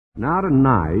Now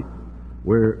tonight,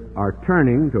 we are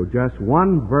turning to just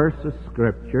one verse of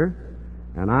Scripture,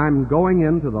 and I'm going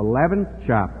into the 11th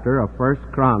chapter of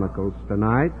 1 Chronicles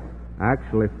tonight,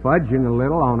 actually fudging a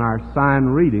little on our sign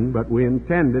reading, but we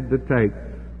intended to take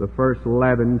the first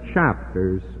 11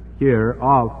 chapters here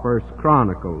of 1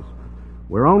 Chronicles.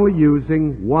 We're only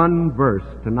using one verse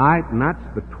tonight, and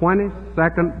that's the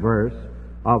 22nd verse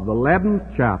of the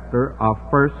 11th chapter of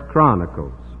 1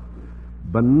 Chronicles.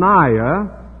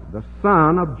 Benaiah, the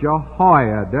son of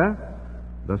Jehoiada,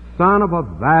 the son of a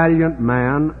valiant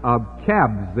man of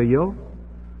Kabzeel,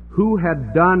 who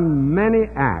had done many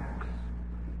acts,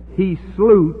 he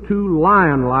slew 2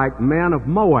 lion-like men of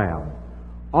Moab.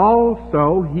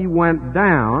 Also he went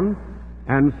down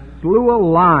and slew a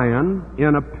lion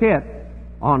in a pit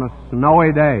on a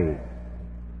snowy day.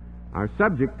 Our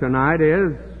subject tonight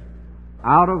is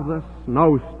out of the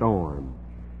snowstorm.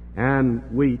 And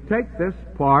we take this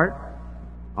part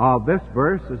of this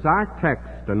verse as our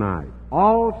text tonight.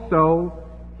 Also,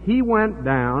 he went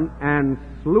down and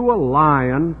slew a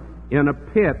lion in a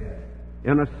pit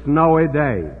in a snowy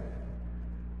day.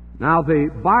 Now, the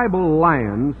Bible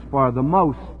lands, for the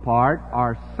most part,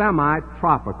 are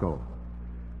semi-tropical.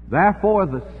 Therefore,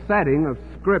 the setting of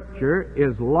Scripture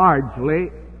is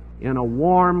largely in a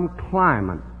warm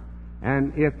climate.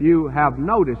 And if you have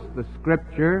noticed the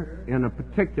Scripture in a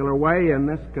particular way in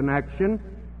this connection,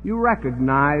 you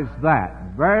recognize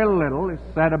that. Very little is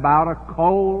said about a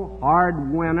cold,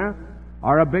 hard winter,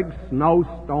 or a big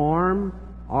snowstorm,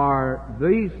 or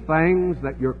these things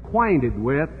that you're acquainted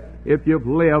with if you've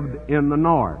lived in the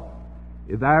north.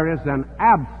 There is an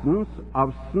absence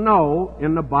of snow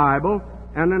in the Bible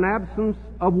and an absence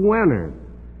of winter.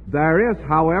 There is,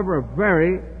 however, a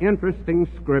very interesting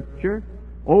Scripture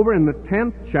over in the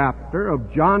 10th chapter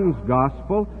of John's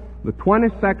Gospel, the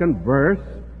 22nd verse.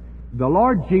 The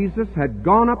Lord Jesus had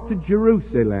gone up to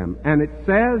Jerusalem, and it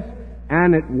says,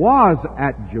 "And it was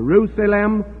at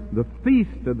Jerusalem the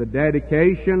feast of the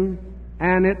dedication,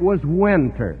 and it was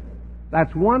winter."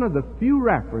 That's one of the few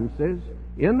references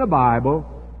in the Bible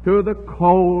to the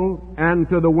cold and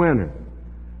to the winter.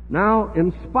 Now,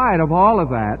 in spite of all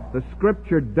of that, the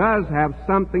Scripture does have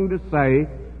something to say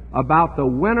about the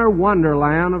winter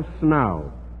wonderland of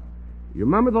snow. You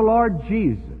remember the Lord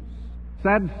Jesus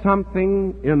said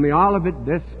something in the Olivet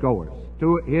Discourse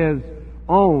to His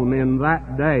own in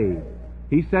that day.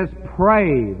 He says,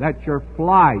 "Pray that your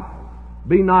flight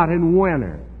be not in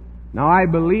winter." Now, I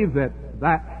believe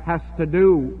that has to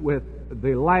do with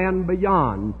the land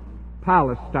beyond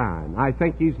Palestine. I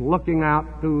think He's looking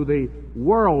out to the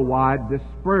worldwide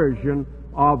dispersion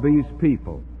of these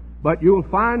people. But you'll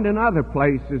find in other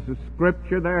places of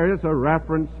Scripture there is a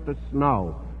reference to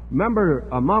snow. Remember,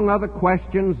 among other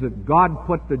questions that God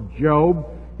put to Job,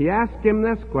 He asked him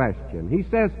this question. He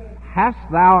says, "Hast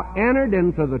thou entered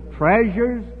into the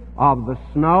treasures of the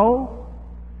snow?"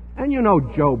 And you know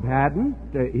Job hadn't.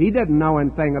 He didn't know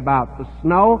anything about the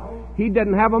snow. He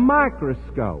didn't have a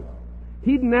microscope.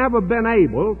 He'd never been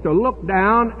able to look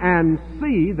down and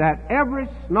see that every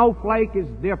snowflake is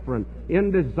different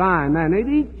in design, and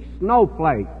each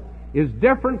snowflake is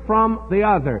different from the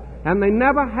other. And they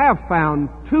never have found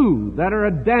 2 that are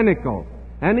identical.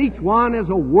 And each one is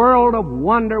a world of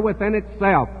wonder within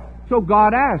itself. So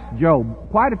God asked Job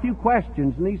quite a few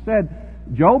questions, and He said,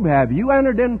 "Job, have you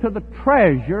entered into the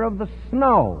treasure of the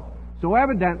snow?" So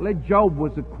evidently Job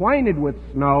was acquainted with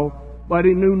snow, but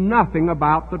he knew nothing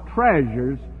about the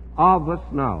treasures of the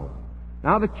snow.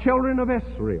 Now, the children of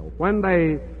Israel, when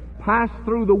they passed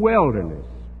through the wilderness,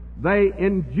 they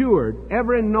endured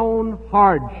every known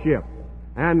hardship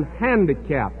and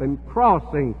handicap in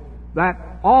crossing that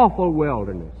awful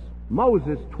wilderness.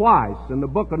 Moses, twice in the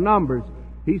book of Numbers,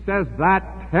 he says, "that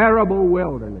terrible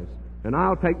wilderness." And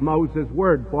I'll take Moses'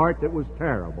 word for it, it was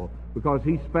terrible, because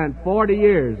he spent 40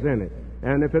 years in it.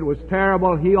 And if it was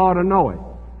terrible, he ought to know it.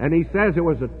 And he says it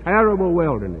was a terrible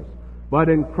wilderness. But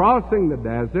in crossing the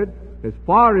desert, as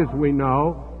far as we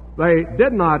know, they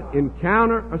did not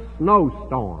encounter a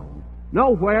snowstorm.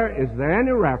 Nowhere is there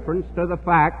any reference to the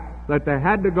fact that they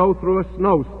had to go through a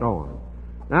snowstorm.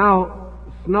 Now,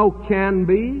 snow can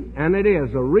be, and it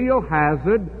is, a real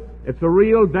hazard. It's a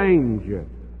real danger.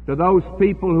 To those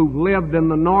people who've lived in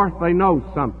the north, they know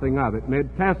something of it, and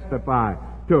they'd testify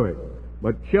to it.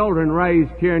 But children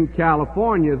raised here in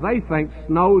California, they think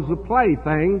snow's a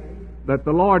plaything that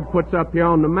the Lord puts up here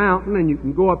on the mountain, and you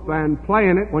can go up there and play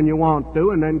in it when you want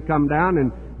to, and then come down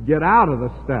and get out of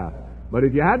the stuff. But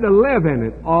if you had to live in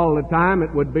it all the time,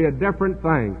 it would be a different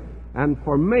thing. And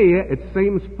for me, it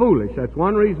seems foolish. That's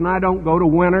one reason I don't go to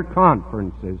winter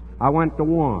conferences. I went to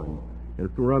one. It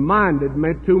reminded me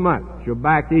too much of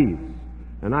back east.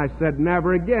 And I said,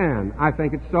 never again. I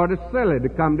think it's sort of silly to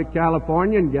come to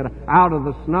California and get out of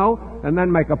the snow and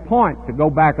then make a point to go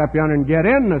back up yonder and get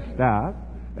in the stuff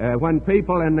when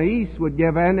people in the east would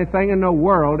give anything in the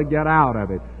world to get out of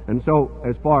it. And so,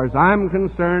 as far as I'm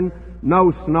concerned,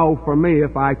 no snow for me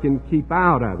if I can keep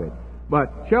out of it.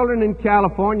 But children in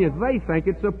California, they think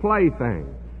it's a plaything.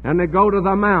 And they go to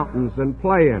the mountains and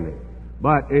play in it.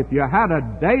 But if you had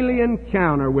a daily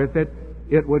encounter with it,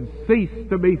 it would cease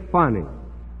to be funny.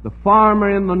 The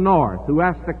farmer in the north who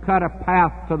has to cut a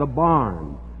path to the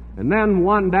barn, and then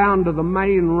one down to the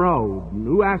main road, and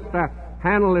who has to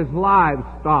handle his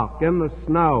livestock in the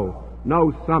snow,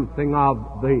 knows something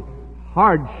of the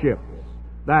hardships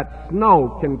that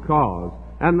snow can cause.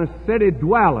 And the city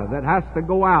dweller that has to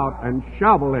go out and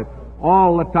shovel it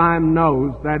all the time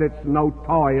knows that it's no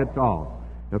toy at all.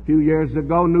 A few years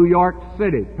ago, New York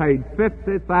City paid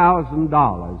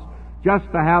 $50,000 just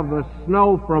to have the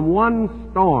snow from one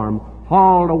storm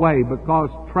hauled away because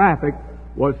traffic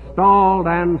was stalled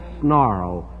and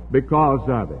snarled because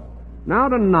of it. Now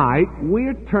tonight,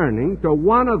 we're turning to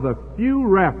one of the few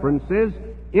references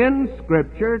in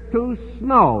Scripture to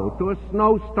snow, to a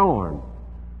snowstorm.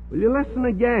 Will you listen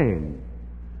again?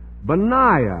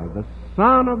 Benaiah, the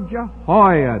son of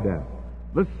Jehoiada,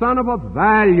 the son of a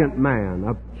valiant man,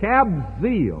 of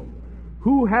Kabzeel,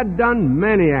 who had done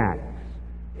many acts.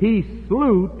 He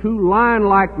slew 2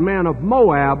 lion-like men of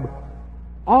Moab.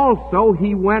 Also,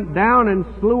 he went down and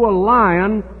slew a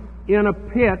lion in a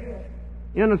pit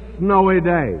in a snowy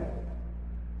day.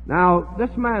 Now, this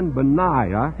man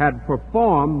Benaiah had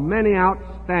performed many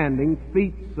outstanding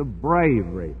feats of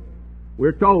bravery.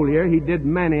 We're told here he did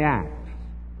many acts,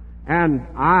 and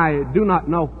I do not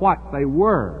know what they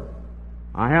were.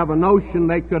 I have a notion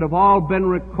they could have all been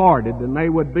recorded, and they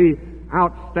would be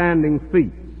outstanding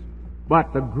feats.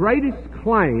 But the greatest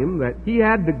claim that he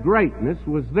had to greatness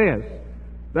was this,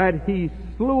 that he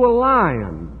slew a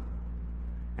lion.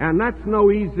 And that's no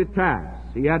easy task.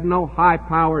 He had no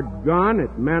high-powered gun.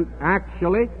 It meant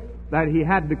actually that he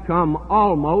had to come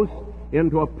almost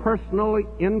into a personal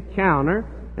encounter,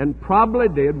 and probably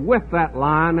did, with that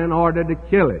lion in order to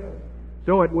kill it.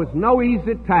 So it was no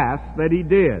easy task that he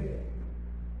did.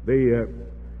 The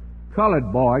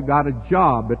colored boy got a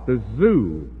job at the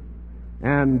zoo.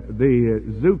 And the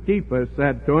zookeeper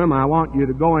said to him, I want you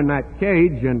to go in that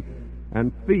cage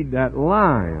and feed that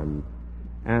lion.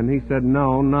 And he said,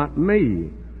 no, not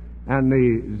me. And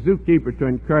the zookeeper, to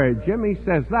encourage him, he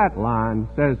says, that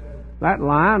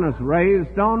lion is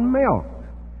raised on milk.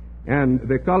 And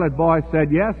the colored boy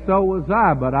said, yes, so was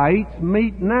I, but I eats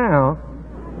meat now.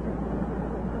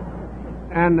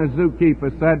 And the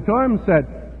zookeeper said to him,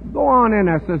 go on in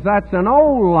there. Says, that's an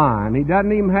old lion. He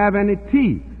doesn't even have any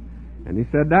teeth. And he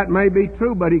said, that may be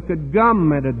true, but he could gum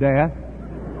me to death.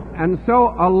 And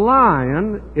so a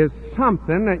lion is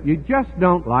something that you just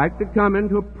don't like to come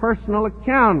into a personal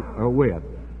encounter with.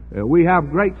 We have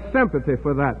great sympathy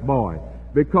for that boy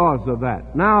because of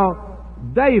that. Now,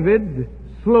 David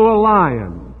slew a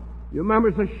lion. You remember,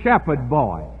 it's a shepherd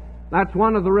boy. That's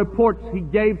one of the reports he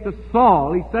gave to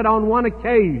Saul. He said, on one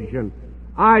occasion,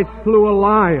 I slew a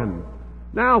lion.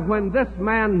 Now, when this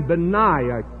man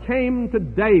Benaiah came to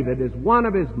David as one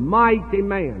of his mighty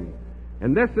men,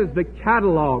 and this is the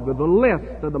catalog of the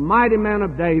list of the mighty men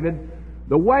of David,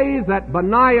 the way that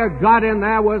Benaiah got in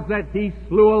there was that he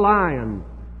slew a lion.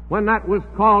 When that was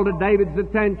called to David's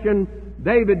attention,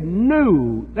 David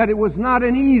knew that it was not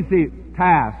an easy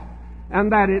task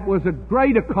and that it was a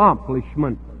great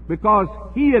accomplishment because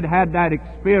he had had that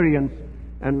experience,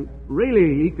 and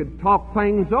really he could talk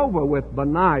things over with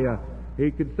Benaiah. He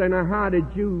could say, now, how did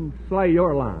you slay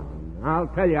your lion? I'll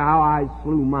tell you how I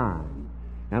slew mine.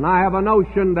 And I have a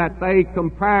notion that they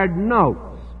compared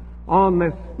notes on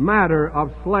this matter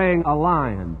of slaying a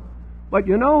lion. But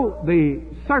you know, the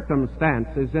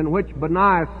circumstances in which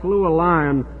Benaiah slew a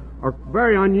lion are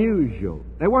very unusual.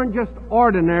 They weren't just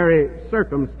ordinary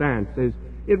circumstances.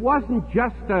 It wasn't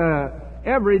just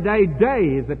everyday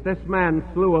day that this man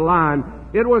slew a lion.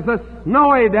 It was a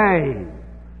snowy day.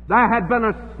 There had been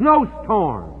a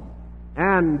snowstorm,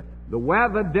 and the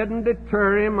weather didn't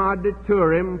deter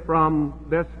him from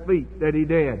this feat that he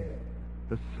did.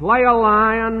 To slay a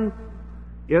lion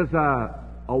is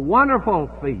a wonderful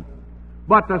feat,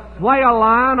 but to slay a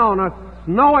lion on a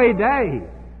snowy day,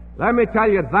 let me tell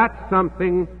you, that's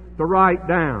something to write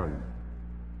down.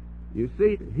 You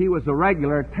see, he was a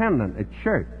regular attendant at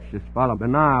church, this fellow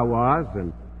Benaiah was,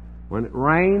 and when it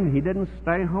rained, he didn't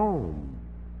stay home.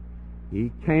 He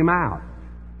came out.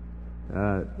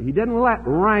 He didn't let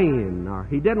rain, or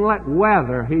he didn't let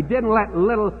weather, he didn't let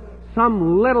little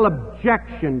some little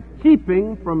objection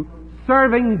keeping from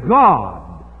serving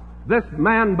God. This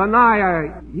man,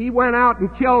 Benaiah, he went out and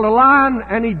killed a lion,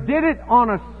 and he did it on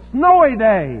a snowy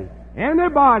day.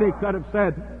 Anybody could have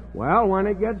said, well, when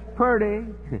it gets pretty,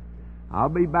 I'll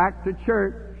be back to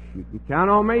church. You can count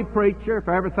on me, preacher, if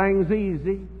everything's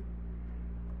easy.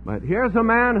 But here's a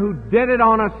man who did it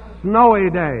on a snowy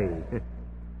day.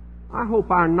 I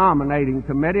hope our nominating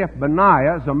committee, if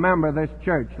Benaiah is a member of this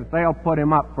church, that they'll put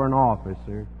him up for an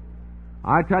officer.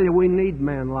 I tell you, we need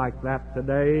men like that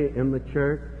today in the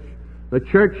church. The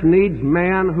church needs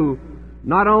men who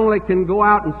not only can go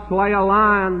out and slay a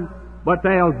lion, but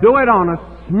they'll do it on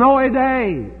a snowy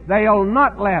day. They'll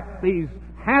not let these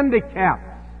handicaps,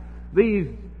 these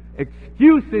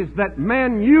excuses that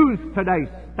men use today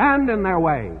stand in their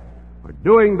way for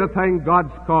doing the thing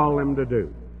God's called them to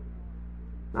do.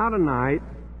 Now tonight,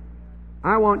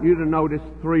 I want you to notice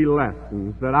 3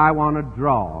 lessons that I want to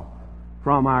draw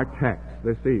from our text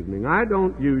this evening. I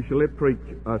don't usually preach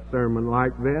a sermon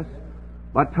like this,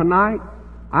 but tonight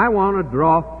I want to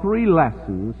draw 3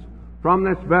 lessons from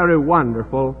this very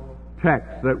wonderful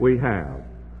text that we have.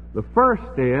 The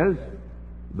first is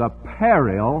the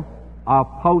peril of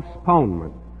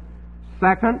postponement.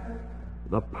 Second,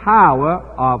 the power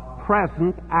of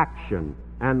present action.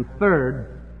 And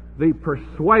third, the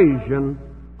persuasion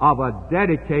of a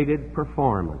dedicated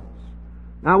performance.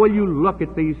 Now, will you look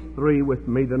at these 3 with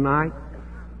me tonight?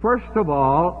 First of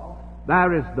all,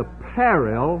 there is the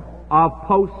peril of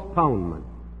postponement.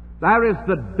 There is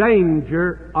the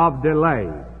danger of delay.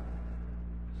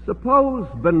 Suppose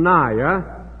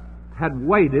Benaiah had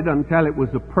waited until it was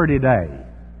a pretty day.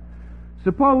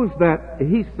 Suppose that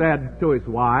he said to his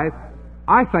wife,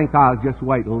 I think I'll just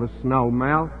wait till the snow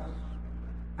melts.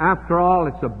 After all,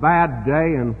 it's a bad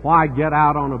day, and why get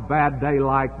out on a bad day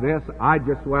like this? I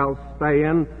just well stay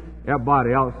in.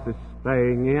 Everybody else is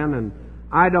staying in, and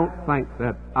I don't think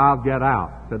that I'll get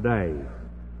out today.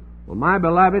 Well, my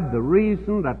beloved, the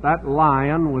reason that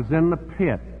lion was in the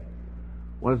pit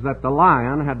was that the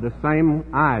lion had the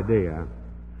same idea.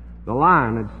 The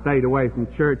lion had stayed away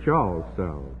from church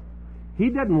also. He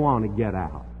didn't want to get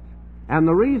out. And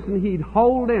the reason he'd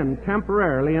hold in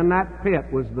temporarily in that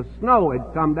pit was the snow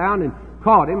had come down and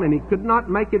caught him, and he could not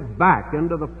make it back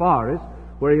into the forest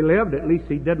where he lived. At least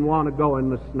he didn't want to go in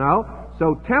the snow.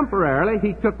 So temporarily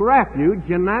he took refuge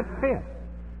in that pit.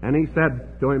 And he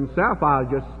said to himself, I'll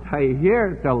just stay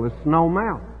here till the snow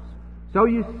melts. So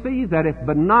you see that if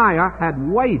Benaiah had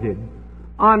waited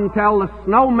until the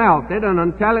snow melted and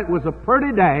until it was a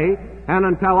pretty day and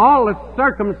until all the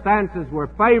circumstances were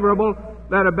favorable,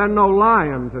 there'd have been no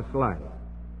lion to slay.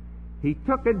 He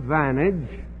took advantage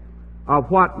of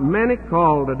what many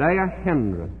call today a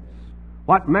hindrance,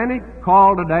 what many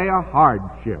call today a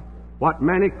hardship, what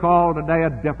many call today a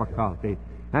difficulty.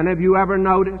 And have you ever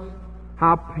noticed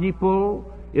how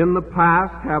people in the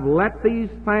past have let these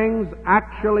things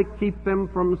actually keep them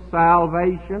from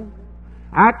salvation,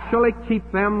 actually keep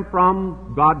them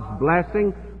from God's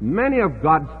blessing? Many of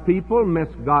God's people miss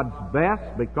God's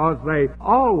best because they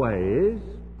always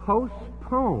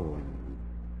postpone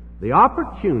the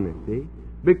opportunity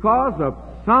because of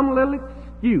some little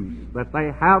excuse that they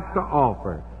have to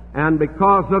offer. And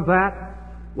because of that,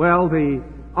 well, the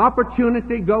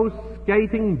opportunity goes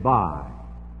skating by,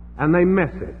 and they miss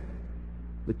it.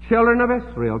 The children of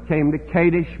Israel came to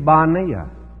Kadesh Barnea,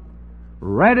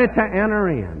 ready to enter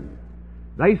in.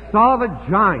 They saw the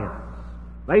giants.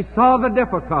 They saw the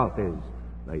difficulties.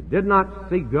 They did not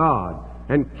see God.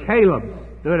 And Caleb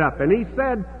stood up and he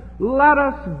said, let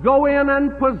us go in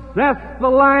and possess the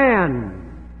land.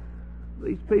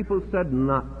 These people said,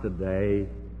 not today.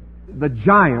 The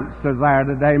giants are there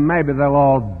today. Maybe they'll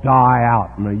all die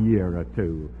out in a year or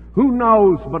two. Who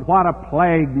knows but what a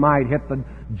plague might hit the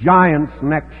giants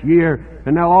next year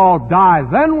and they'll all die.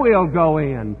 Then we'll go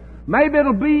in. Maybe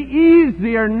it'll be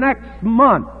easier next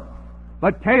month.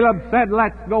 But Caleb said,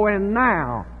 let's go in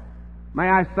now. May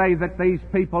I say that these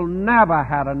people never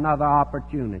had another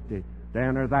opportunity to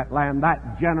enter that land.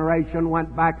 That generation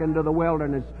went back into the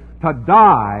wilderness to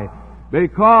die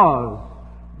because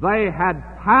they had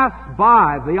passed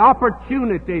by the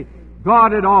opportunity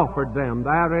God had offered them.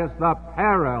 There is the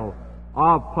peril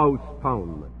of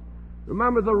postponement.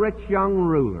 Remember the rich young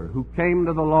ruler who came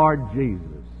to the Lord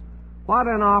Jesus. What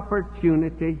an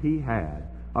opportunity he had.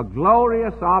 A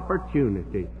glorious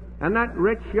opportunity. And that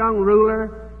rich young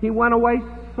ruler, he went away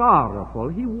sorrowful.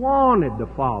 He wanted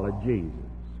to follow Jesus.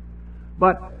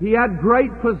 But he had great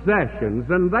possessions,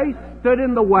 and they stood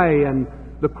in the way, and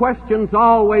the question's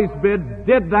always been,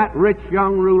 did that rich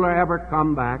young ruler ever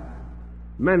come back?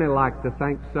 Many like to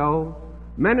think so.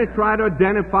 Many try to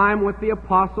identify him with the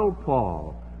Apostle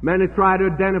Paul. Many try to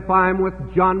identify him with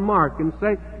John Mark and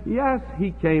say, yes,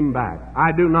 he came back.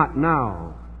 I do not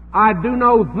know. I do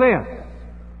know this,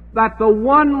 that the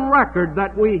one record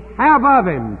that we have of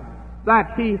him,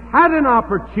 that he had an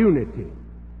opportunity,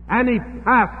 and he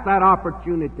passed that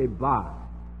opportunity by.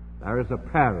 There is a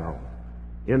peril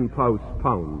in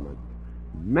postponement.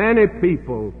 Many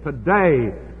people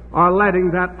today are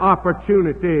letting that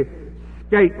opportunity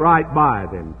skate right by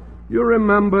them. You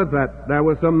remember that there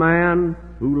was a man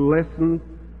who listened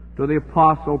to the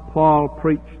Apostle Paul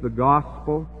preach the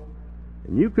gospel,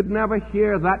 and you could never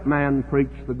hear that man preach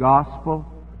the gospel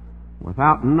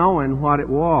without knowing what it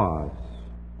was.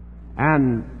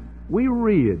 And we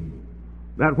read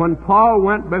that when Paul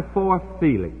went before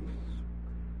Felix,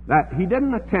 that he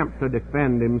didn't attempt to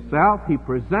defend himself. He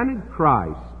presented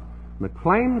Christ, the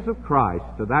claims of Christ,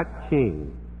 to that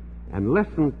king. And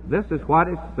listen, this is what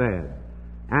it said.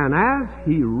 And as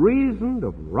he reasoned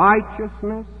of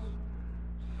righteousness,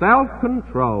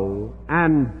 self-control,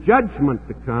 and judgment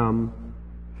to come,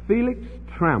 Felix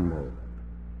trembled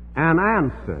and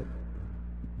answered,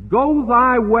 Go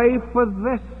thy way for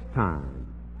this time.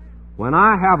 When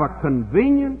I have a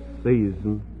convenient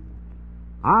season,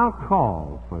 I'll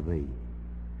call for thee.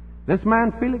 This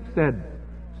man Felix said,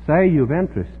 Say you've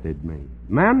interested me.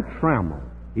 Man trembled.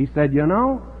 He said, You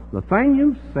know, the thing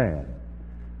you've said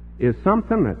is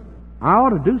something that I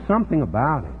ought to do something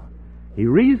about it. He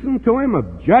reasoned to him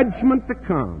of judgment to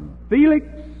come. Felix,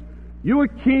 you a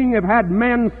king have had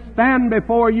men stand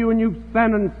before you and you've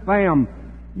sentenced them.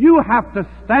 You have to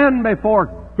stand before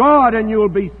God and you'll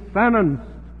be sentenced.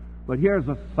 But here's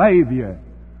a Savior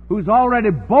who's already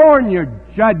borne your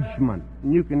judgment,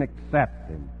 and you can accept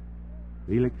him.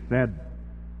 Felix said,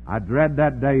 I dread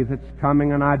that day that's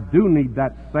coming, and I do need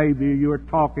that Savior you're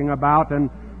talking about,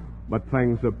 but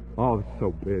things are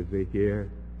so busy here.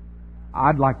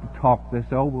 I'd like to talk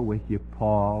this over with you,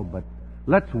 Paul, but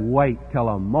let's wait till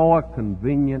a more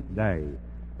convenient day.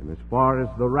 And as far as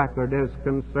the record is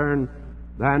concerned,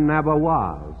 there never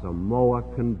was a more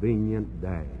convenient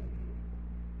day.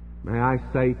 May I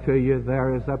say to you,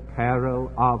 there is a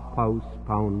peril of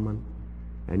postponement.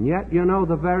 And yet, you know,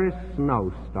 the very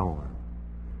snowstorm,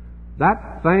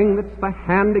 that thing that's the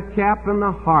handicap and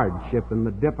the hardship and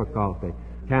the difficulty,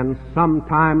 can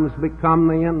sometimes become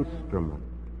the instrument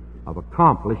of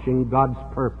accomplishing God's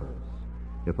purpose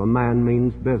if a man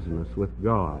means business with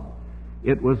God.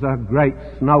 It was a great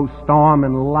snowstorm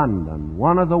in London,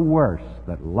 one of the worst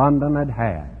that London had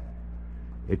had.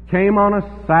 It came on a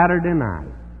Saturday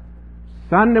night.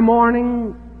 Sunday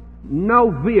morning,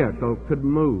 no vehicle could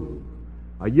move.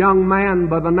 A young man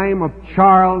by the name of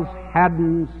Charles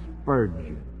Haddon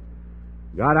Spurgeon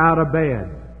got out of bed.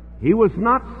 He was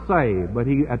not saved, but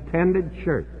he attended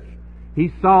church.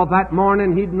 He saw that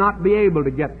morning he'd not be able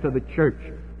to get to the church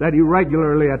that he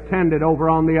regularly attended over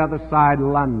on the other side of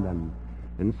London.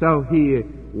 And so he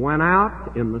went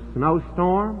out in the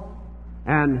snowstorm,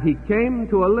 and he came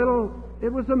to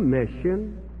it was a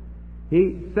mission.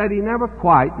 He said he never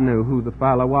quite knew who the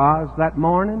fellow was that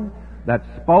morning that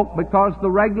spoke, because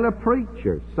the regular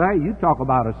preacher, you talk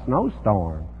about a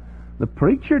snowstorm, the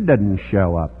preacher didn't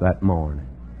show up that morning.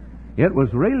 It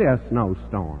was really a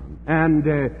snowstorm. And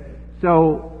this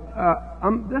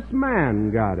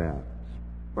man got up.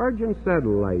 Spurgeon said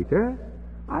later,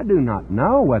 I do not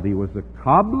know whether he was a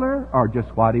cobbler or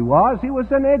just what he was. He was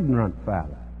an ignorant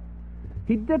fellow.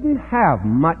 He didn't have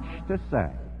much to say.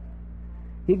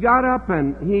 He got up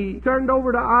and he turned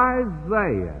over to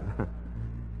Isaiah.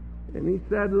 And he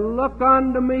said, Look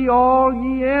unto me, all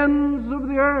ye ends of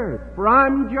the earth, for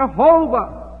I'm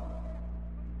Jehovah,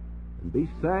 and be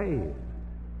saved.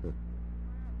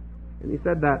 And he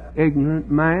said that ignorant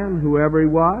man, whoever he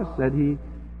was, said he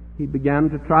began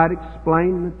to try to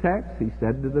explain the text. He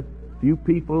said to the few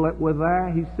people that were there,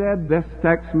 he said, this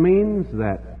text means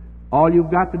that all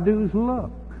you've got to do is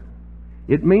look.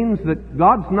 It means that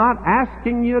God's not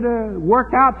asking you to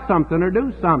work out something or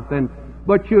do something,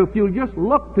 but if you'll just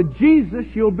look to Jesus,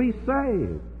 you'll be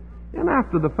saved. And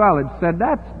after the fellow had said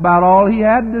that's about all he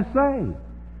had to say.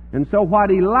 And so what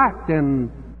he lacked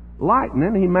in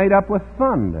lightning, he made up with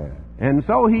thunder. And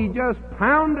so he just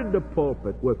pounded the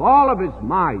pulpit with all of his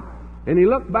might. And he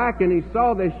looked back and he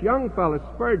saw this young fellow,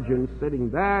 Spurgeon, sitting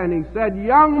there, and he said,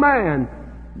 Young man,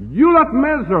 you look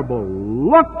miserable.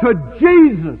 Look to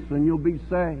Jesus and you'll be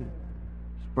saved.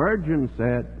 Spurgeon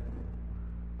said,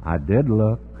 I did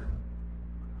look.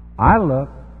 I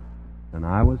looked and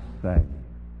I was saved.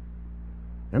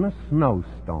 In a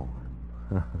snowstorm.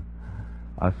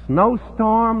 A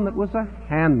snowstorm that was a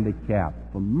handicap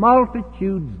for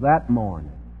multitudes that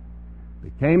morning.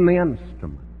 became the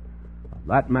instrument of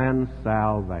that man's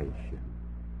salvation.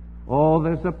 Oh,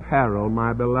 there's a peril,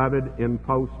 my beloved, in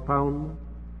postponement.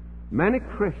 Many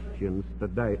Christians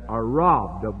today are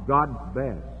robbed of God's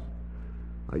best.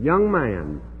 A young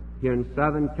man here in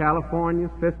Southern California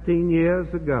 15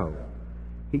 years ago,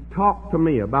 he talked to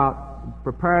me about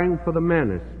preparing for the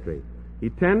ministry. He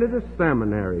attended a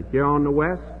seminary here on the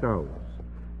West Coast,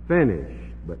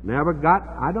 finished, but never got,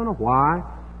 I don't know why,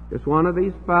 just one of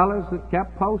these fellas that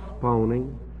kept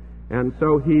postponing. And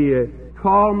so he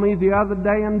called me the other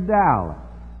day in Dallas.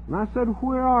 And I said,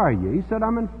 "Where are you?" He said,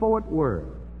 "I'm in Fort Worth."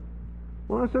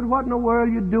 Well, I said, "What in the world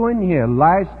are you doing here?"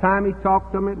 Last time he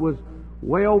talked to me, it was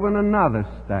way over in another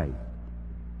state.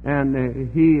 And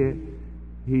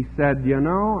he said, "You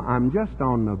know, I'm just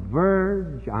on the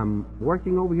verge. I'm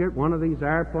working over here at one of these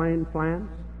airplane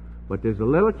plants, but there's a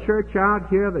little church out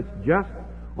here that's just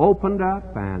opened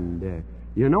up, and,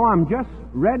 you know, I'm just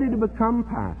ready to become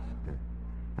pastor."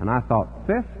 And I thought,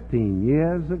 15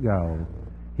 years ago,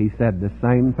 he said the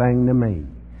same thing to me.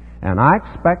 And I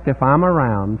expect if I'm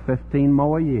around 15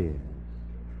 more years,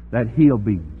 that he'll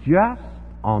be just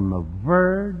on the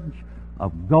verge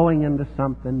of going into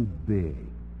something big.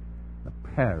 The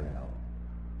peril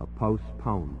of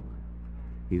postponement.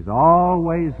 He's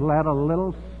always let a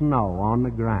little snow on the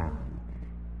ground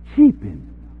keep him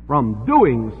from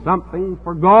doing something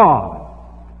for God.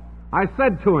 I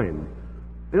said to him,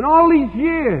 "In all these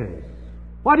years,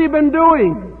 what have you been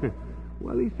doing?"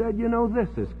 Well, he said, "You know, this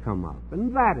has come up,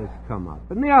 and that has come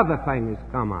up, and the other thing has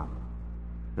come up."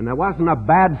 And there wasn't a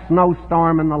bad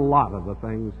snowstorm in the lot of the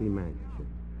things he mentioned.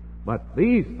 But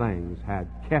these things had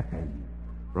kept him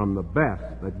from the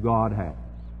best that God has.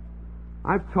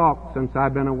 I've talked since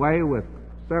I've been away with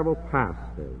several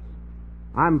pastors.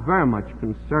 I'm very much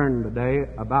concerned today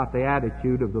about the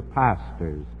attitude of the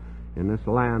pastors in this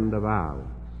land of ours.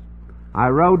 I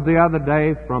rode the other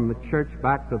day from the church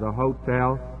back to the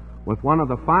hotel with one of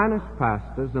the finest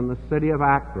pastors in the city of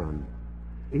Akron.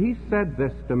 He said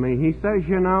this to me. He says,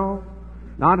 "You know,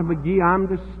 Dr. McGee, I'm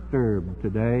disturbed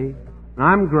today.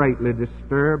 I'm greatly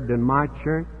disturbed in my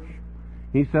church."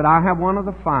 He said, "I have one of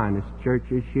the finest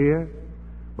churches here,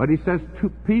 but," he says,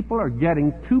 "people are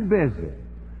getting too busy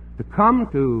to come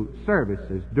to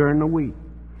services during the week.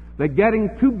 They're getting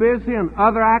too busy in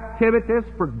other activities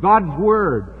for God's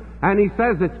Word." And he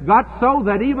says, "It's got so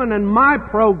that even in my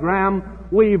program,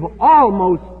 we've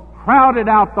almost crowded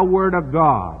out the Word of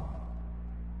God."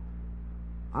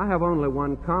 I have only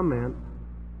one comment.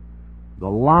 The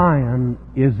lion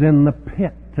is in the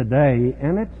pit today,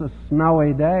 and it's a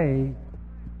snowy day.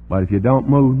 But if you don't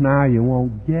move now, you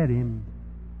won't get him.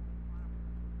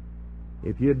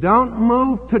 If you don't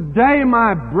move today,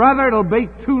 my brother, it'll be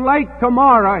too late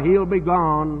tomorrow. He'll be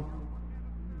gone.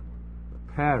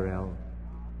 The peril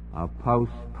of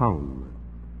postponement.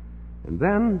 And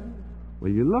then,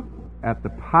 when you look at the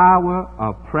power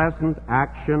of present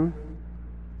action,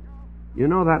 you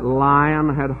know that lion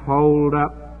had holed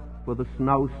up for the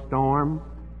snowstorm,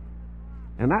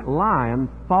 and that lion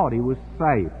thought he was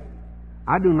safe.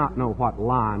 I do not know what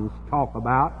lions talk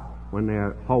about when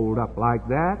they're holed up like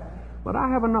that, but I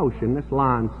have a notion this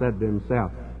lion said to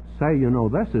himself, "Say, you know,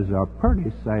 this is a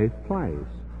pretty safe place."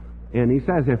 And he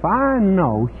says, "If I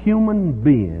know human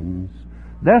beings,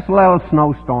 this little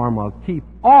snowstorm will keep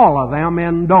all of them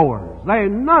indoors.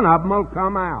 None of them will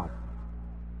come out."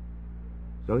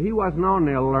 So he wasn't on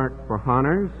the alert for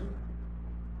hunters.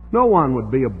 No one would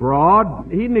be abroad.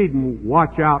 He needn't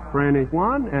watch out for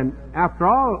anyone. And after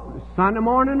all, Sunday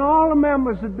morning, all the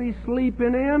members would be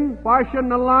sleeping in. Why shouldn't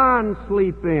the lion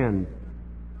sleep in?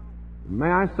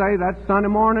 May I say that Sunday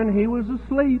morning he was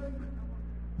asleep.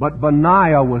 But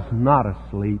Benaiah was not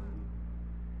asleep.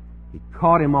 He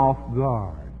caught him off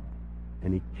guard,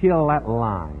 and he killed that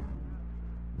lion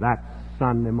that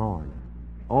Sunday morning.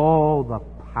 Oh, the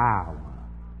power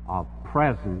of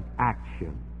present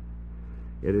action.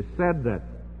 It is said that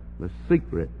the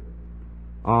secret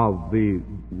of the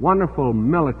wonderful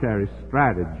military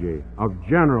strategy of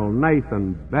General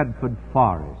Nathan Bedford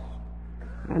Forrest,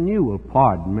 and you will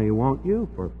pardon me, won't you,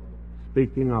 for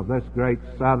speaking of this great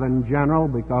Southern general,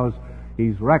 because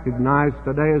he's recognized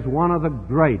today as one of the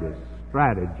greatest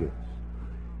strategists.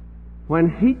 When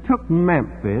he took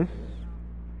Memphis,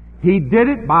 he did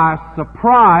it by a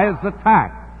surprise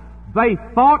attack. They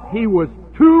thought he was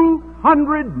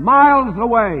 200 miles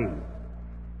away.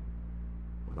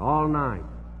 But all night,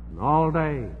 and all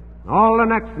day, and all the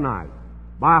next night,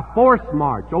 by a forced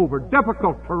march over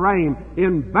difficult terrain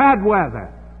in bad weather,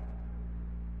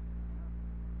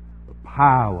 the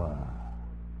power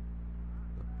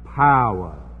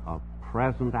of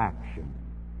present action.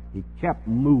 He kept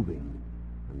moving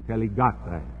until he got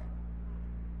there.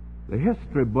 The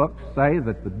history books say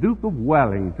that the Duke of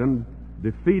Wellington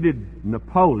defeated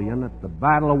Napoleon at the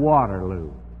Battle of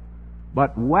Waterloo.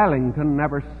 But Wellington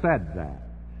never said that.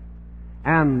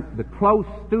 And the close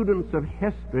students of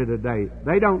history today,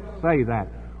 they don't say that.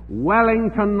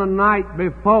 Wellington, the night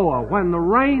before, when the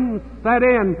rain set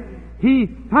in, he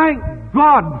thanked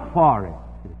God for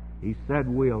it. He said,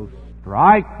 "We'll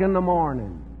strike in the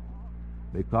morning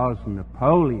because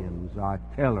Napoleon's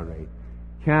artillery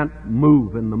can't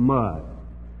move in the mud."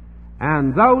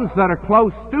 And those that are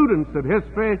close students of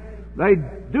history, they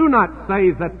do not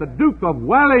say that the Duke of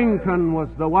Wellington was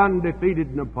the one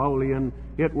defeated Napoleon.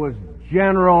 It was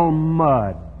General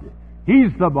Mudd.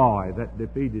 He's the boy that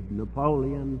defeated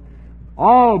Napoleon,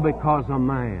 all because a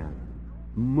man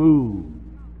moved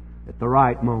at the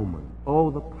right moment. Oh,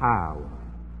 the power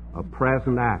of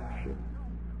present action.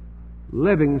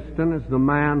 Livingston is the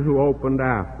man who opened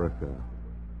Africa.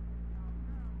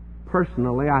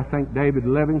 Personally, I think David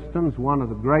Livingstone's one of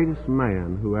the greatest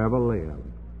men who ever lived.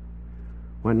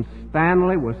 When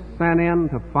Stanley was sent in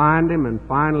to find him, and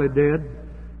finally did,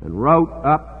 and wrote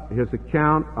up his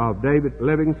account of David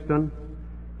Livingstone,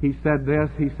 he said this,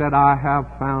 he said, "I have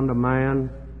found a man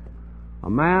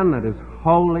that is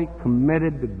wholly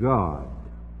committed to God."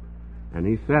 And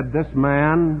he said, this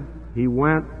man, he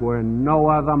went where no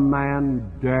other man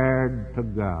dared to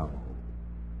go.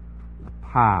 The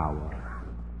power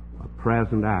of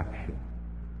present action.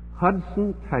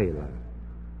 Hudson Taylor,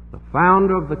 the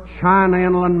founder of the China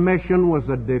Inland Mission, was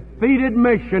a defeated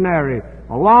missionary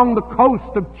along the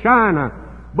coast of China,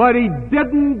 but he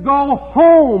didn't go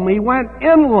home. He went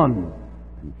inland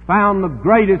and found the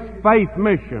greatest faith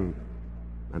mission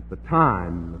at the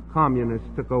time the communists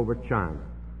took over China,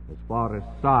 as far as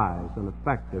size and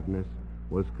effectiveness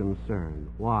was concerned.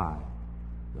 Why?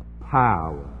 The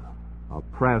power of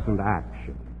present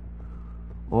action.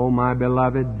 Oh, my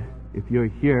beloved, if you're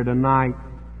here tonight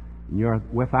and you're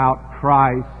without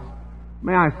Christ,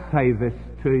 may I say this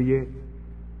to you?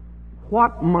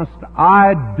 What must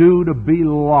I do to be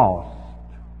lost?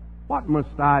 What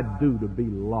must I do to be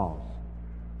lost?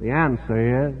 The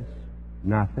answer is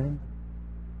nothing.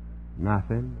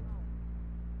 Nothing.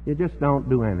 You just don't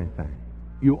do anything.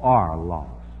 You are lost.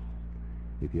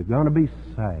 If you're going to be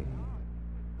saved,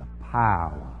 the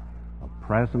power of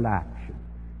present action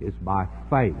is by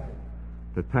faith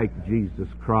to take Jesus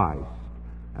Christ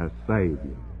as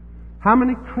Savior. How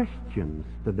many Christians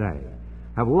today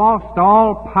have lost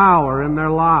all power in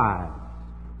their lives?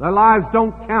 Their lives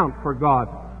don't count for God.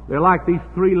 They're like these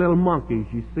three little monkeys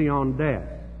you see on desks.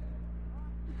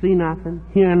 See nothing,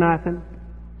 hear nothing,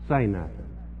 say nothing.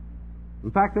 In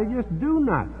fact, they just do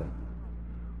nothing.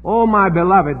 Oh, my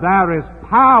beloved, there is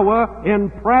power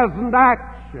in present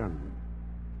action.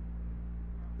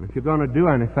 If you're going to do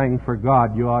anything for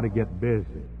God, you ought to get busy.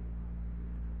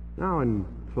 Now, in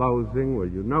closing, will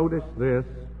you notice this?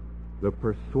 The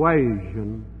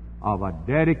persuasion of a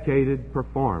dedicated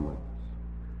performance.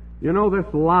 You know,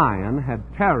 this lion had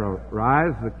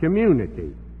terrorized the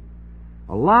community.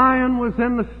 A lion was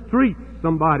in the streets,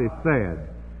 somebody said.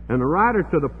 And the writer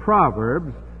to the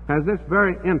Proverbs has this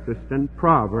very interesting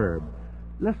proverb.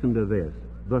 Listen to this.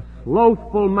 The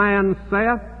slothful man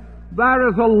saith, there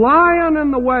is a lion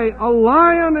in the way. A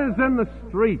lion is in the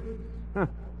streets.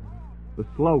 The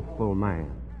slothful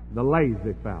man, the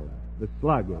lazy fellow, the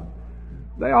sluggard.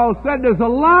 They all said, there's a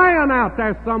lion out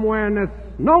there somewhere and there's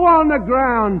snow on the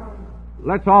ground.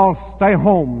 Let's all stay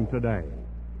home today.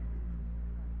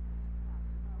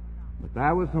 But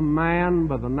there was a man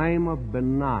by the name of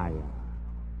Benaiah.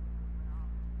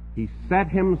 He set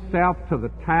himself to the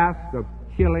task of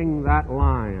killing that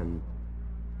lion.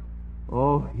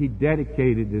 Oh, he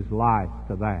dedicated his life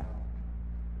to that.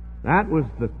 That was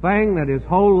the thing that his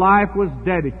whole life was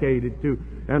dedicated to.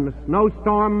 And the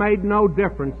snowstorm made no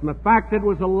difference. And the fact it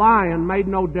was a lion made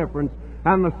no difference.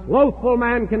 And the slothful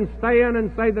man can stay in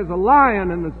and say there's a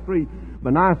lion in the street.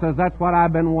 Benaiah says, that's what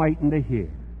I've been waiting to hear.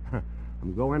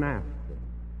 I'm going after him.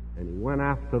 And he went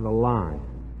after the lion.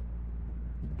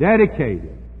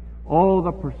 Dedicated. Oh,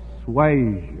 the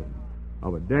persuasion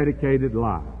of a dedicated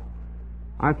life.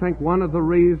 I think one of the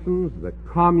reasons that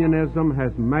communism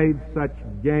has made such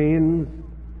gains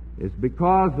is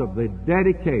because of the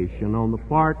dedication on the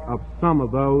part of some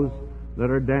of those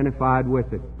that are identified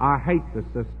with it. I hate the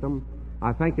system.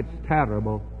 I think it's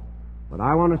terrible. But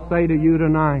I want to say to you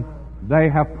tonight, they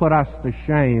have put us to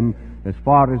shame as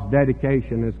far as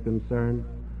dedication is concerned.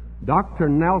 Dr.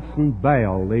 Nelson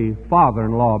Bale, the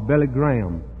father-in-law of Billy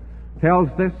Graham, tells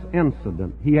this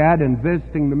incident he had in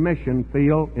visiting the mission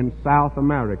field in South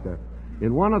America.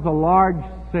 in one of the large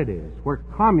cities where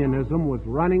communism was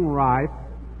running rife,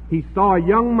 he saw a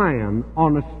young man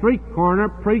on a street corner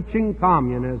preaching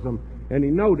communism, and he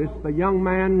noticed the young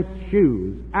man's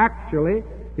shoes. Actually,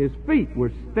 his feet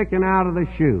were sticking out of the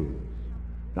shoes.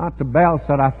 Dr. Bell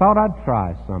said, I thought I'd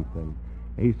try something.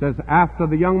 He says, after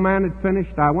the young man had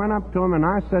finished, I went up to him and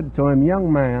I said to him,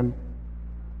 young man,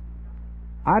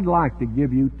 I'd like to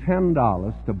give you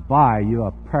 $10 to buy you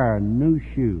a pair of new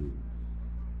shoes.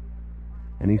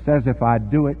 And he says, if I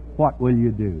do it, what will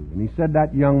you do? And he said,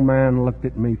 that young man looked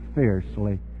at me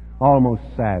fiercely, almost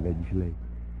savagely.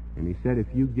 And he said, if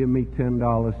you give me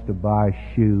 $10 to buy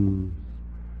shoes,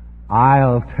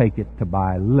 I'll take it to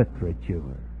buy literature.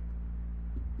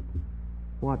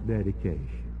 What dedication.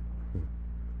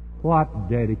 What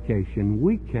dedication.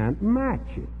 We can't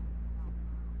match it.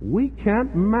 We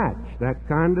can't match that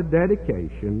kind of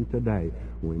dedication today.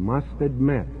 We must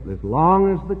admit, as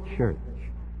long as the church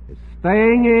is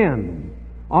staying in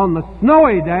on the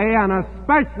snowy day, and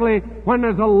especially when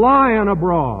there's a lion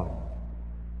abroad,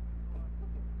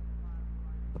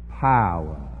 the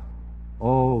power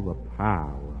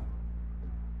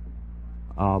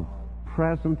of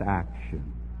present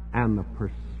action and the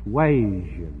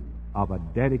persuasion of a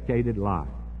dedicated life.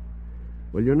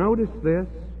 Will you notice this?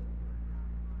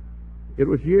 It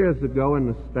was years ago in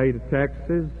the state of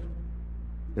Texas,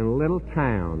 in a little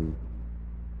town.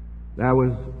 There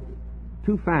was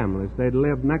two families. They'd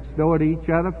lived next door to each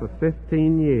other for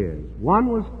 15 years. One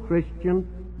was Christian,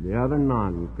 the other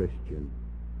non-Christian.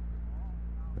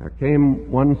 There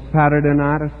came one Saturday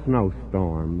night a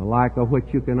snowstorm, the like of which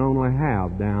you can only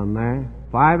have down there.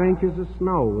 5 inches of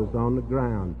snow was on the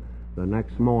ground the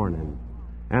next morning.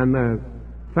 And the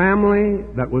family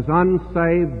that was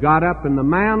unsaved got up, and the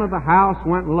man of the house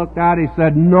went and looked out. He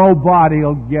said,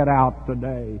 nobody'll get out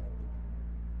today.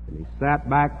 And he sat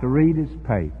back to read his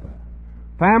paper.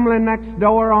 Family next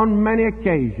door on many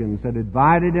occasions had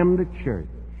invited him to church,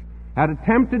 had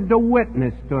attempted to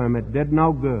witness to him. It did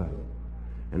no good.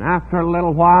 And after a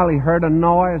little while he heard a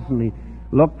noise, and he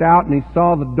looked out and he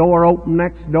saw the door open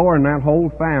next door, and that whole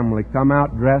family come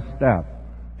out dressed up.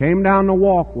 Came down the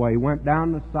walkway, went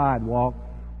down the sidewalk,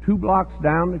 2 blocks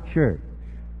down to church.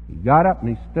 He got up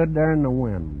and he stood there in the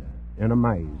window in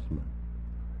amazement.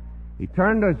 He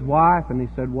turned to his wife and he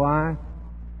said, wife,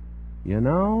 you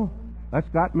know, that's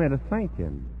got me to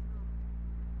thinking.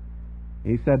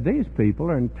 He said, these people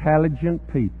are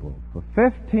intelligent people. For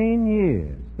 15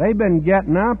 years, they've been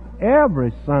getting up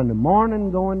every Sunday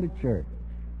morning going to church.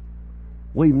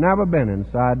 We've never been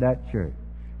inside that church.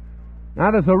 Now,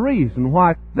 there's a reason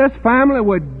why this family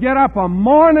would get up a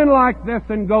morning like this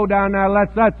and go down there.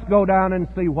 Let's go down and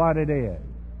see what it is.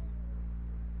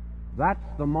 That's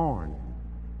the morning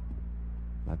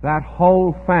that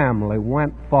whole family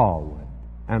went forward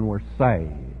and were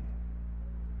saved.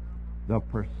 The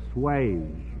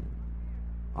persuasion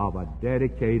of a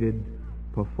dedicated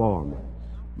performance,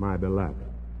 my beloved.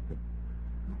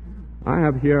 I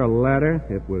have here a letter.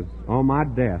 It was on my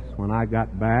desk when I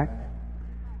got back.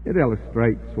 It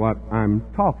illustrates what I'm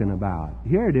talking about.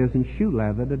 Here it is in shoe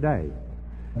leather today.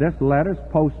 This letter's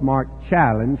postmarked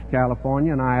Challenge,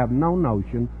 California, and I have no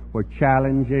notion where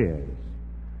Challenge is.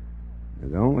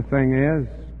 The only thing is,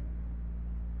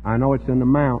 I know it's in the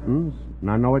mountains, and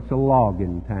I know it's a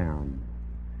logging town.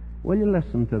 Will you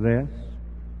listen to this?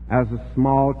 As a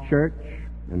small church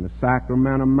in the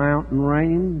Sacramento mountain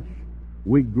range,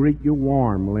 we greet you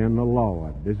warmly in the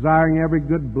Lord, desiring every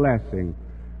good blessing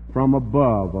from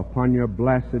above upon your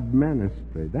blessed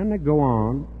ministry. Then they go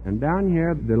on, and down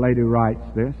here the lady writes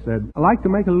this, said, I'd like to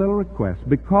make a little request.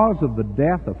 Because of the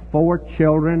death of 4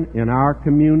 children in our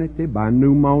community by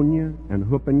pneumonia and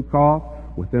whooping cough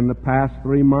within the past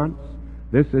 3 months,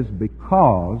 this is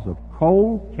because of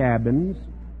cold cabins,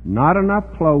 not enough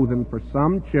clothing for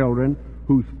some children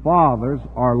whose fathers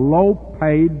are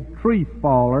low-paid tree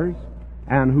fallers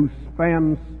and who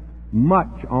spends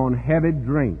much on heavy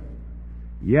drink.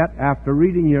 Yet, after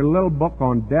reading your little book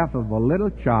on death of a little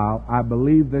child, I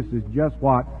believe this is just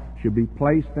what should be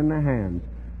placed in their hands.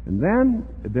 And then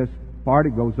this party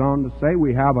goes on to say,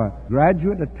 we have a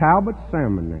graduate of Talbot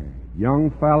Seminary, young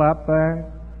fella up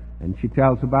there, and she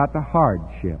tells about the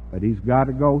hardship that he's got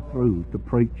to go through to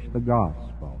preach the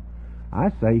gospel. I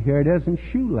say, here it is in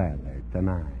shoe leather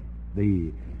tonight.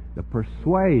 The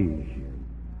persuasion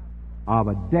of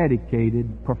a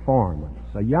dedicated performance.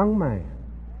 A young man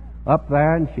up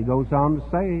there, and she goes on to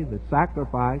say the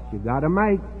sacrifice you got to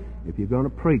make if you're going to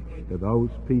preach to those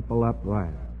people up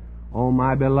there. Oh,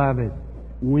 my beloved,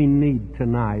 we need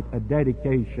tonight a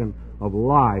dedication of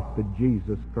life to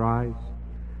Jesus Christ.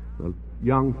 The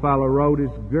young fellow wrote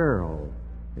his girl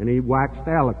And he waxed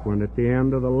eloquent at the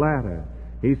end of the letter.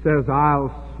 He says,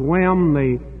 I'll swim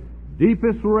the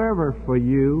deepest river for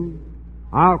you.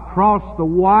 I'll cross the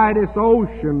widest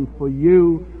ocean for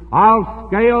you. I'll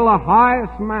scale the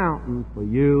highest mountain for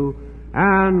you.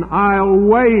 And I'll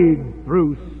wade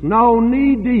through snow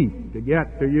knee-deep to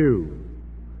get to you.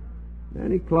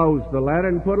 Then he closed the letter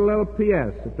and put a little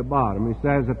P.S. at the bottom. He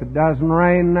says, if it doesn't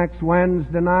rain next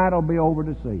Wednesday night, I'll be over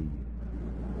to see you.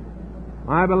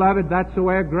 My beloved, that's the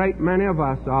way a great many of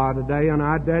us are today in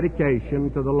our dedication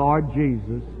to the Lord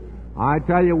Jesus. I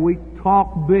tell you, we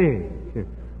talk big,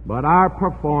 but our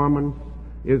performance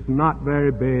is not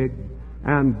very big.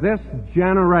 And this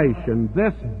generation,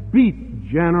 this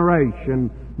beat generation,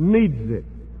 needs it.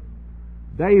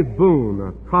 Dave Boone,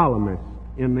 a columnist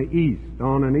in the East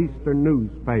on an Eastern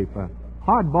newspaper,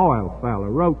 hard-boiled fellow,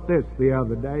 wrote this the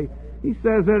other day. He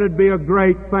says it'd be a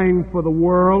great thing for the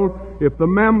world if the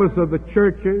members of the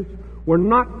churches were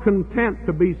not content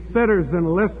to be sitters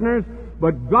and listeners,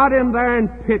 but got in there and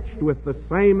pitched with the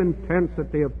same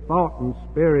intensity of thought and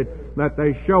spirit that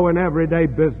they show in everyday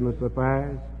business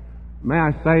affairs. May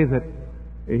I say that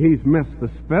he's missed the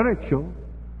spiritual,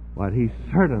 but he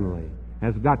certainly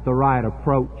has got the right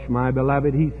approach, my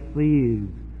beloved. He sees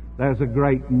there's a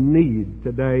great need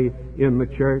today in the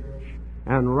church.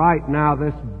 And right now,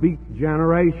 this beat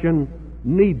generation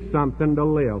needs something to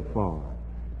live for.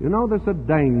 You know, there's a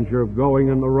danger of going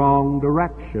in the wrong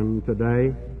direction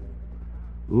today.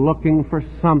 Looking for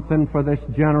something for this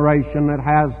generation that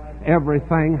has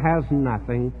everything, has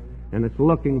nothing. And it's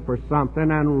looking for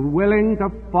something and willing to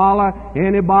follow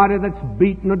anybody that's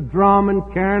beating a drum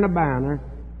and carrying a banner.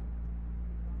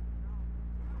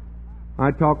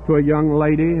 I talked to a young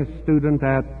lady, a student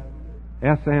at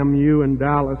SMU in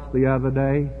Dallas the other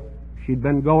day. She'd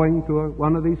been going to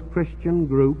one of these Christian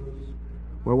groups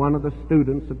where one of the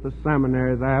students at the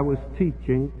seminary there was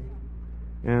teaching,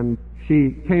 and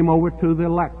she came over to the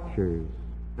lectures.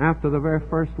 After the very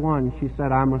first one, she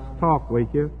said, I must talk with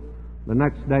you. The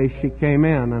next day she came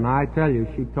in, and I tell you,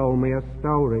 she told me a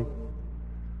story.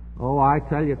 Oh, I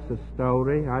tell you, it's a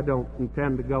story. I don't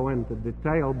intend to go into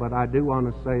detail, but I do want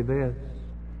to say this.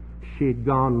 She'd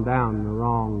gone down the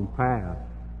wrong path.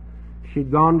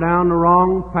 She'd gone down the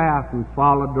wrong path and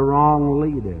followed the wrong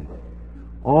leader.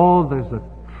 Oh, there's a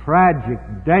tragic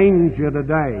danger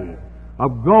today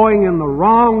of going in the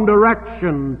wrong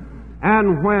direction.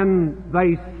 And when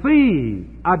they see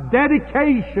a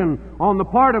dedication on the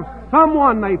part of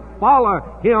someone, they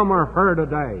follow him or her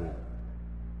today.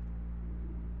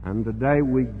 And today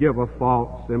we give a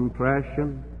false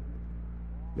impression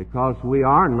because we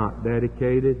are not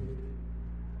dedicated.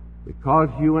 Because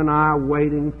you and I are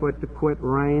waiting for it to quit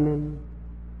raining.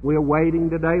 We're waiting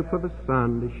today for the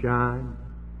sun to shine.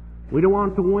 We don't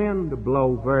want the wind to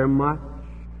blow very much.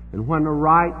 And when the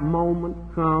right moment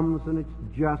comes and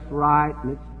it's just right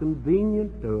and it's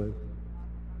convenient to us,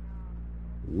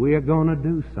 we're going to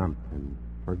do something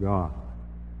for God.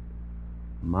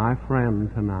 My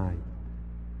friend, tonight,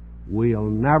 we'll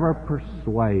never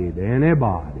persuade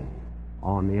anybody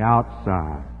on the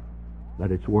outside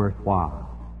that it's worthwhile.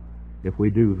 If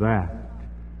we do that,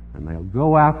 and they'll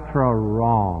go after a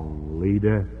wrong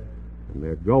leader, and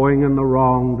they're going in the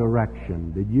wrong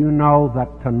direction. Did you know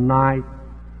that tonight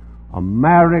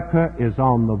America is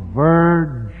on the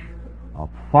verge of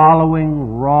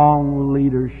following wrong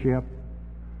leadership?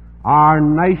 Our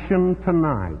nation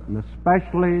tonight, and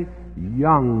especially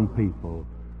young people,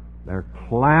 they're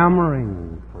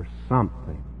clamoring for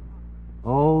something.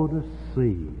 Oh, to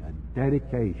see a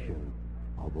dedication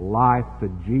of life to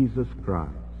Jesus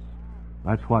Christ.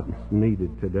 That's what's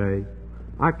needed today.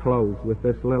 I close with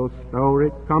this little story.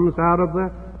 It comes out of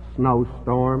the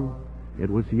Snowstorm.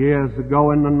 It was years ago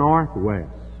in the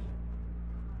Northwest.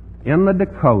 In the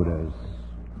Dakotas,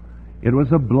 it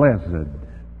was a blizzard,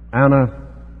 and a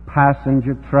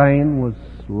passenger train was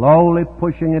slowly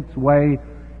pushing its way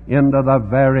into the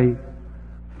very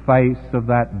face of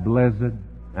that blizzard,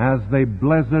 as the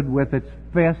blizzard with its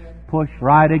fist pushed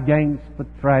right against the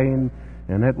train,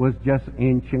 and it was just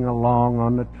inching along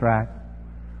on the track.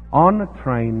 On the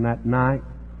train that night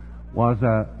was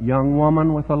a young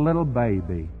woman with a little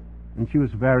baby, and she was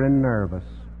very nervous.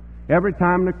 Every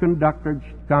time the conductor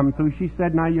come through, she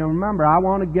said, now you remember, I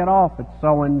want to get off at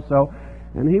so-and-so.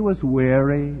 And he was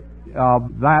weary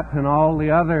of that and all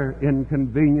the other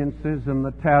inconveniences and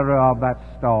the terror of that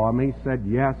storm. He said,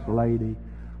 yes, lady,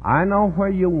 I know where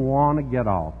you want to get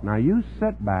off. Now you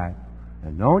sit back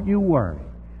and don't you worry.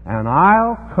 And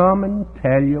I'll come and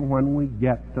tell you when we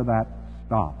get to that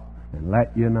stop and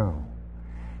let you know.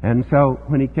 And so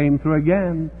when he came through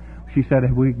again, she said,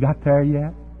 have we got there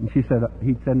yet? And he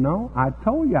said, no, I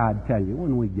told you I'd tell you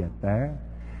when we get there.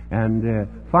 And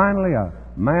finally, a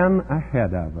man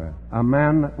ahead of her, a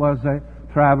man that was a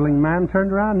traveling man,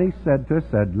 turned around and he said to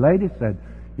her, lady,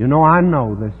 you know, I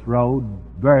know this road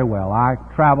very well. I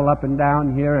travel up and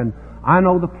down here, and I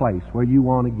know the place where you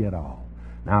want to get off.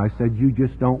 Now, he said, you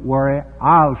just don't worry.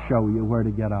 I'll show you where to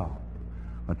get off.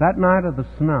 But that night of the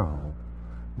snow,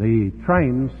 the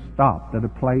train stopped at a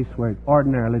place where it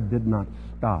ordinarily did not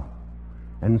stop.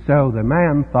 And so the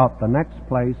man thought the next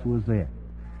place was it.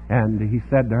 And he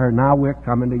said to her, now we're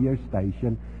coming to your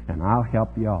station, and I'll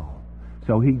help you off.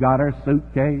 So he got her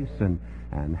suitcase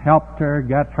and helped her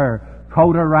get her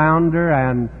coat around her,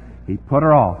 and he put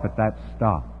her off at that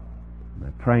stop.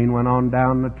 The train went on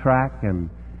down the track, and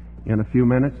in a few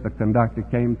minutes the conductor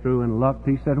came through and looked.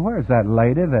 He said, where's that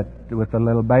lady with the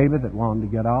little baby that wanted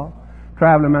to get off?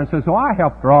 Traveling man says, I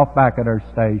helped her off back at her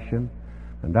station.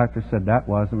 The conductor said, that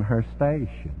wasn't her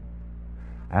station.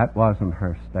 That wasn't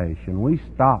her station. We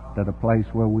stopped at a place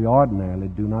where we ordinarily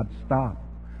do not stop.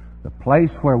 The place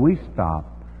where we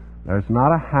stop, there's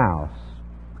not a house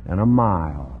in a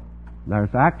mile.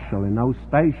 There's actually no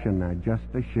station there, just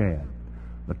a shed.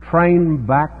 The train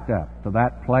backed up to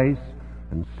that place,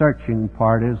 and searching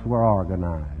parties were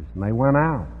organized. And they went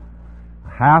out.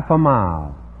 Half a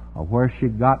mile of where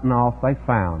she'd gotten off, they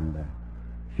found her.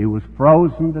 She was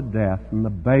frozen to death, and the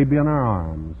baby in her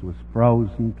arms was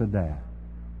frozen to death.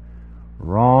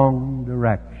 Wrong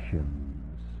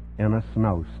directions in a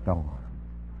snowstorm.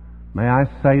 May I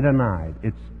say tonight,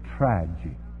 it's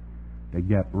tragic to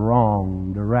get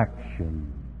wrong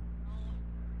directions.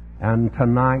 And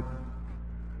tonight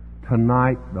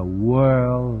the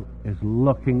world is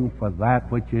looking for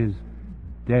that which is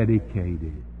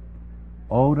dedicated.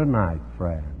 Oh, tonight,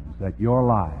 friends, that your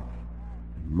life,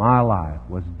 my life,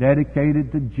 was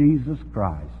dedicated to Jesus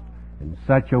Christ in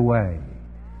such a way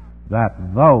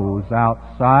that those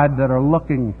outside that are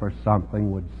looking for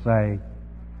something would say,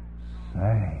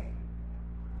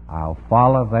 I'll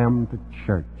follow them to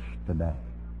church today.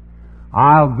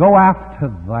 I'll go after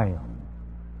them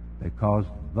because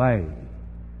they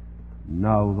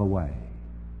know the way.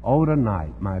 Oh,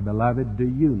 tonight, my beloved, do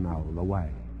you know the way?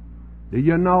 Do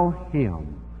you know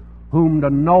Him whom to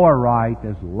know aright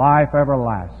is life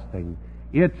everlasting?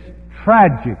 It's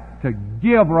tragic to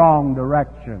give wrong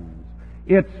directions.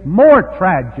 It's more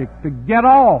tragic to get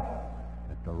off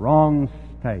at the wrong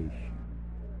station.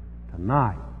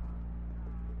 Tonight,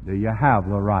 do you have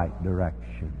the right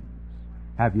directions?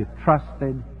 Have you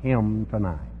trusted Him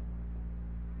tonight?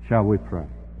 Shall we pray?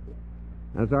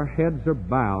 As our heads are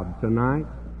bowed tonight,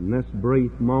 in this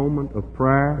brief moment of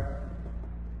prayer,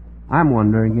 I'm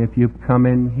wondering if you've come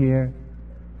in here.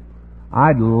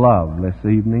 I'd love this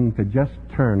evening to just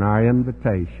turn our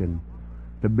invitation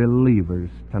to believers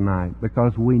tonight,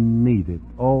 because we need it.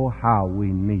 Oh, how we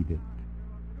need it.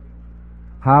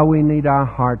 How we need our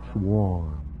hearts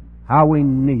warm. How we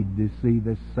need to see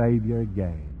this Savior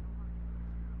again.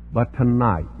 But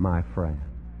tonight, my friend,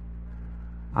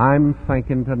 I'm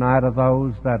thinking tonight of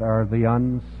those that are the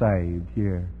unsaved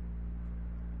here.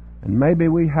 And maybe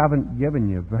we haven't given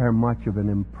you very much of an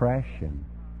impression.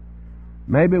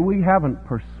 Maybe we haven't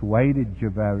persuaded you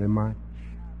very much.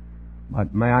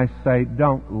 But may I say,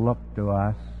 don't look to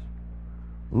us.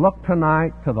 Look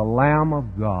tonight to the Lamb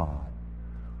of God.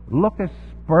 Look as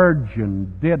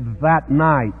Spurgeon did that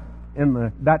night,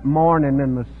 that morning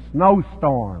in the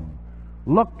snowstorm.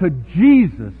 Look to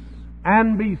Jesus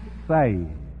and be saved.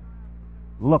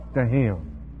 Look to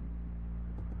Him.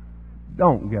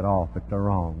 Don't get off at the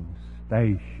wrong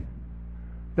station.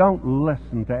 Don't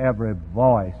listen to every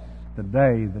voice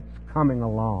today that's coming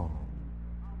along.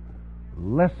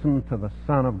 Listen to the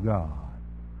Son of God,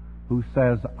 who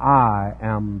says, I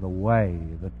am the way,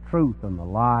 the truth, and the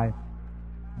life.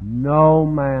 No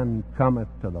man cometh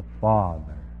to the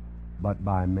Father but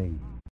by me.